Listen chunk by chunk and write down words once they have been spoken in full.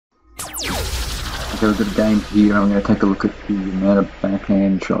Okay, we've got a game here. I'm going to take a look at the amount of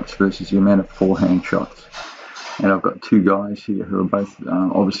backhand shots versus the amount of forehand shots. And I've got two guys here who are both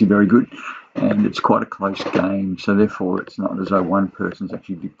obviously very good, and it's quite a close game. So therefore, it's not as though one person's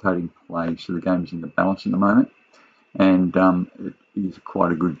actually dictating play. So the game's in the balance at the moment, and it is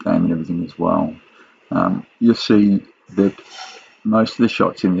quite a good game and everything as well. You'll see that most of the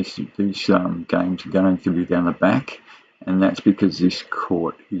shots in these games are going to be down the back, and that's because this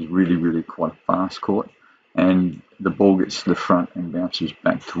court is really quite a fast court, and the ball gets to the front and bounces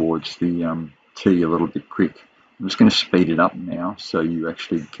back towards the tee a little bit quick. I'm just going to speed it up now so you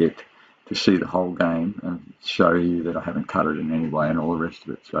actually get to see the whole game and show you that I haven't cut it in any way and all the rest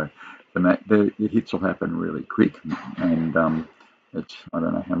of it. So the hits will happen really quick, and I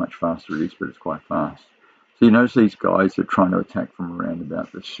don't know how much faster it is, but it's quite fast. So you notice these guys are trying to attack from around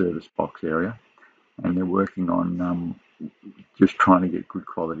about the service box area, and they're working on just trying to get good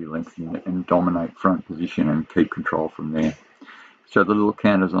quality length and dominate front position and keep control from there. So the little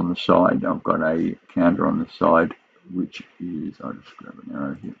counters on the side, I've got a counter on the side, which is, I'll just grab an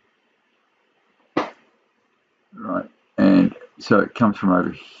arrow here. Right, and so it comes from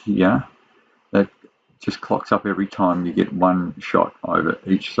over here. That just clocks up every time you get one shot over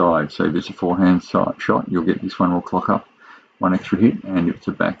each side. So if it's a forehand shot, you'll get this one will clock up one extra hit, and if it's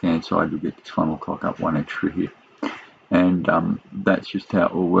a backhand side, you'll get this one will clock up one extra hit. And that's just how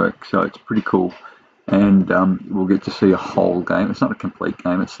it will work. So it's pretty cool. And we'll get to see a whole game. It's not a complete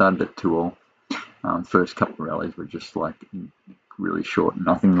game. It started at 2-all. First couple of rallies were just like really short,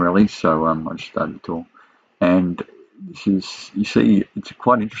 nothing rallies. So I just started at 2-all. And this is, you see, it's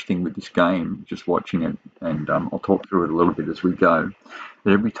quite interesting with this game, just watching it. And I'll talk through it a little bit as we go.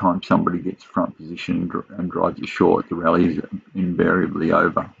 That every time somebody gets front position and drives a short, the rally is invariably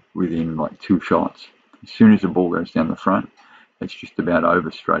over within like 2 shots. As soon as the ball goes down the front, it's just about over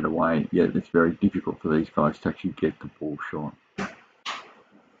straight away. Yet it's very difficult for these guys to actually get the ball short. So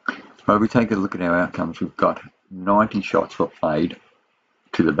if we take a look at our outcomes, we've got 90 shots were played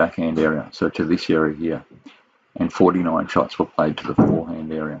to the backhand area, so to this area here, and 49 shots were played to the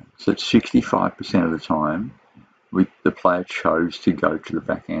forehand area. So it's 65% of the time the player chose to go to the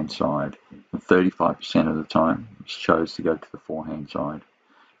backhand side, and 35% of the time chose to go to the forehand side.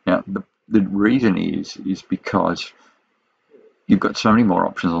 Now, the reason is because you've got so many more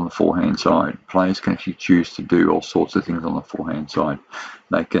options on the forehand side. Players can actually choose to do all sorts of things on the forehand side.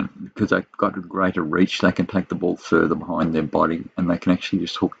 They can, because they've got a greater reach, they can take the ball further behind their body, and they can actually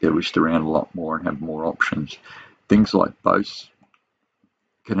just hook their wrist around a lot more and have more options. Things like both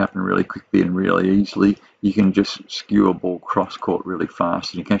can happen really quickly and really easily. You can just skew a ball cross court really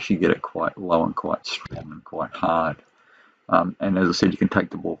fast, and you can actually get it quite low and quite strong and quite hard. And as I said, you can take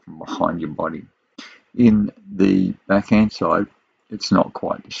the ball from behind your body. In the backhand side, it's not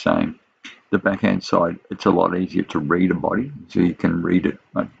quite the same. The backhand side, it's a lot easier to read a body, so you can read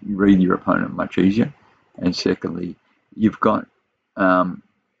your opponent much easier. And secondly, you've got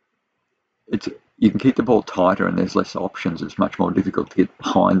you can keep the ball tighter, and there's less options. It's much more difficult to get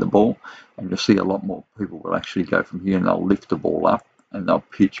behind the ball, and you'll see a lot more people will actually go from here and they'll lift the ball up and they'll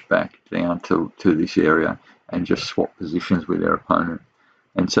pitch back down to this area and just swap positions with their opponent.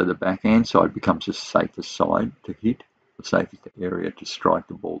 And so the backhand side becomes the safest side to hit, the safest area to strike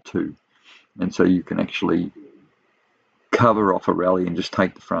the ball to. And so you can actually cover off a rally and just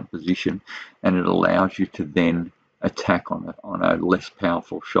take the front position, and it allows you to then attack on a less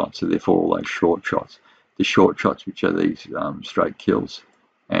powerful shot. So therefore all those short shots, the short shots which are these straight kills,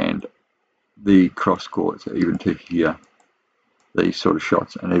 and the cross courts even to here, these sort of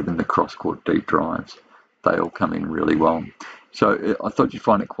shots, and even the cross court deep drives, they all come in really well. So I thought you'd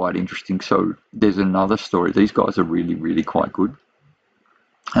find it quite interesting. So there's another story. These guys are really quite good.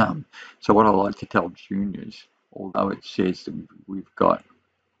 So what I like to tell juniors, although it says that we've got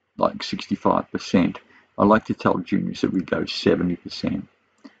like 65%, I like to tell juniors that we go 70%.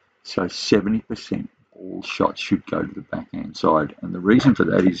 So 70% all shots should go to the backhand side. And the reason for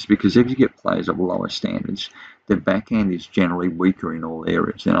that is because if you get players of lower standards, their backhand is generally weaker in all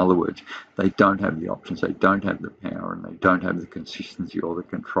areas. In other words, they don't have the options, they don't have the power, and they don't have the consistency or the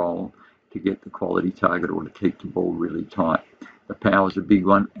control to get the quality target or to keep the ball really tight. The power is a big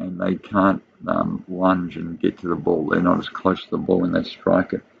one, and they can't lunge and get to the ball. They're not as close to the ball when they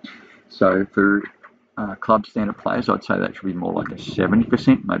strike it. So for club standard players, I'd say that should be more like a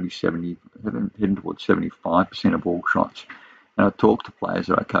 70%, maybe 70, heading towards 75% of all shots. And I talk to players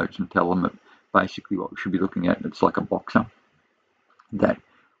that I coach and tell them that basically what we should be looking at, it's like a boxer, that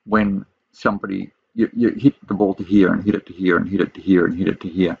when somebody, you hit the ball to here and hit it to here and hit it to here and hit it to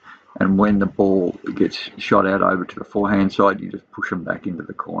here, And when the ball gets shot out over to the forehand side, you just push them back into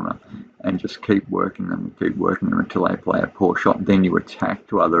the corner and just keep working them until they play a poor shot. Then you attack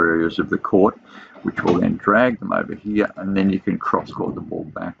to other areas of the court, which will then drag them over here, and then you can cross-court the ball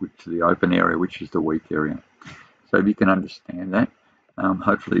back to the open area, which is the weak area. So if you can understand that,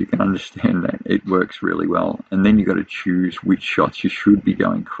 hopefully you can understand that it works really well. And then you've got to choose which shots you should be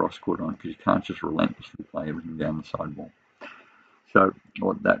going cross-court on, because you can't just relentlessly play everything down the sidewall. So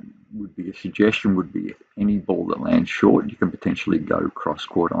what that would be, a suggestion would be, any ball that lands short, you can potentially go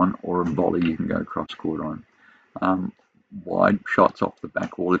cross-court on, or a volley you can go cross-court on. Wide shots off the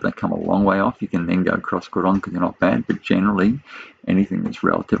back wall, if they come a long way off, you can then go cross-court on because they're not bad. But generally, anything that's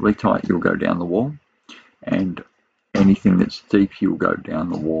relatively tight, you'll go down the wall. And anything that's deep, you'll go down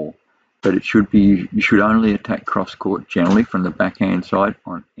the wall. But it should be, you should only attack cross-court generally from the backhand side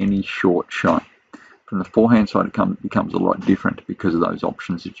on any short shot. From the forehand side, it becomes a lot different because of those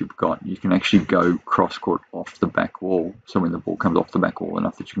options that you've got. You can actually go cross-court off the back wall, so when the ball comes off the back wall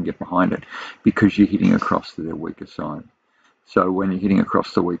enough that you can get behind it, because you're hitting across to their weaker side. So when you're hitting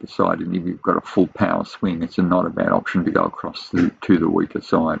across the weaker side and you've got a full power swing, it's not a bad option to go across to the weaker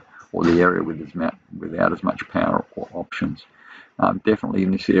side, or the area without as much power or options. Definitely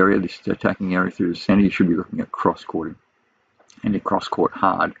in this area, this attacking area through the centre, you should be looking at cross-courting. And you cross-court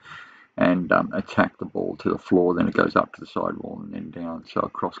hard and attack the ball to the floor, then it goes up to the sidewall and then down. So a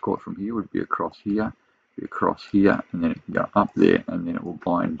cross-court from here would be across here, and then it can go up there, and then it will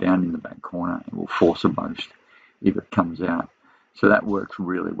bind down in the back corner and will force a boast if it comes out. So that works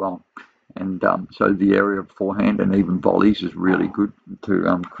really well. And so the area of forehand and even volleys is really good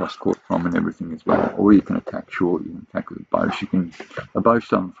to cross-court from and everything as well. Or you can attack short, you can attack with a boast. A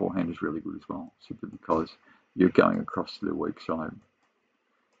boast on forehand is really good as well, simply because you're going across to the weak side.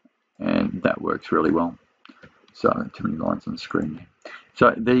 And that works really well. So too many lines on the screen there.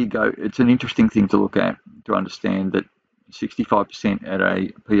 So there you go. It's an interesting thing to look at, to understand that 65% at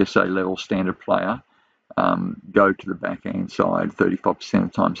a PSA level standard player go to the backhand side, 35%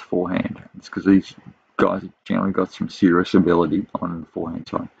 of the times forehand. It's because these guys have generally got some serious ability on the forehand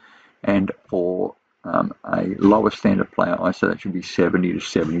side. And for a lower standard player, I say that should be 70 to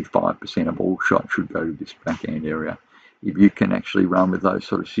 75% of all shots should go to this backhand area. If you can actually run with those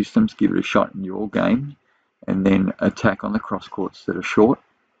sort of systems, give it a shot in your game, and then attack on the cross courts that are short,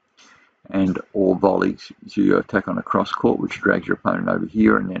 and or volleys. So you attack on a cross court, which drags your opponent over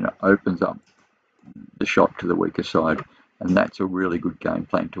here, and then it opens up the shot to the weaker side. And that's a really good game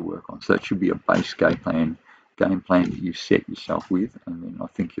plan to work on. So that should be a base game plan that you set yourself with, and then I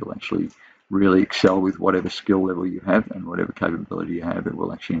think you'll actually really excel with whatever skill level you have and whatever capability you have. It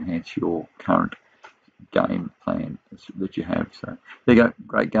will actually enhance your current game plan that you have. So there you go,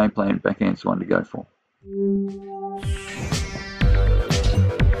 great game plan, backhand's the one to go for.